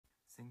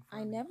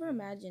I never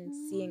imagined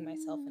seeing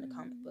myself in a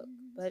comic book,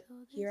 but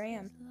here I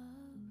am.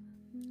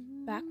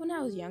 Back when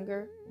I was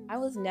younger, I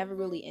was never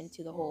really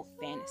into the whole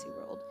fantasy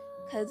world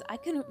because I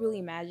couldn't really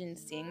imagine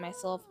seeing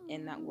myself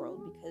in that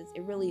world because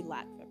it really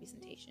lacked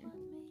representation.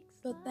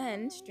 But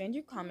then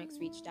Stranger Comics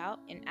reached out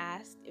and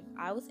asked if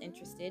I was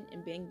interested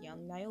in being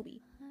young Niobe.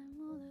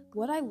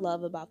 What I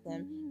love about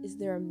them is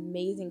their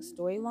amazing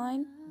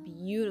storyline,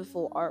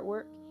 beautiful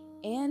artwork,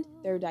 and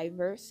their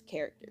diverse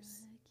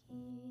characters.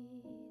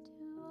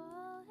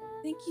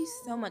 Thank you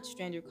so much,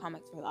 Stranger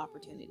Comics, for the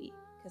opportunity,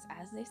 because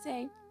as they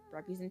say,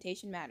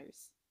 representation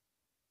matters.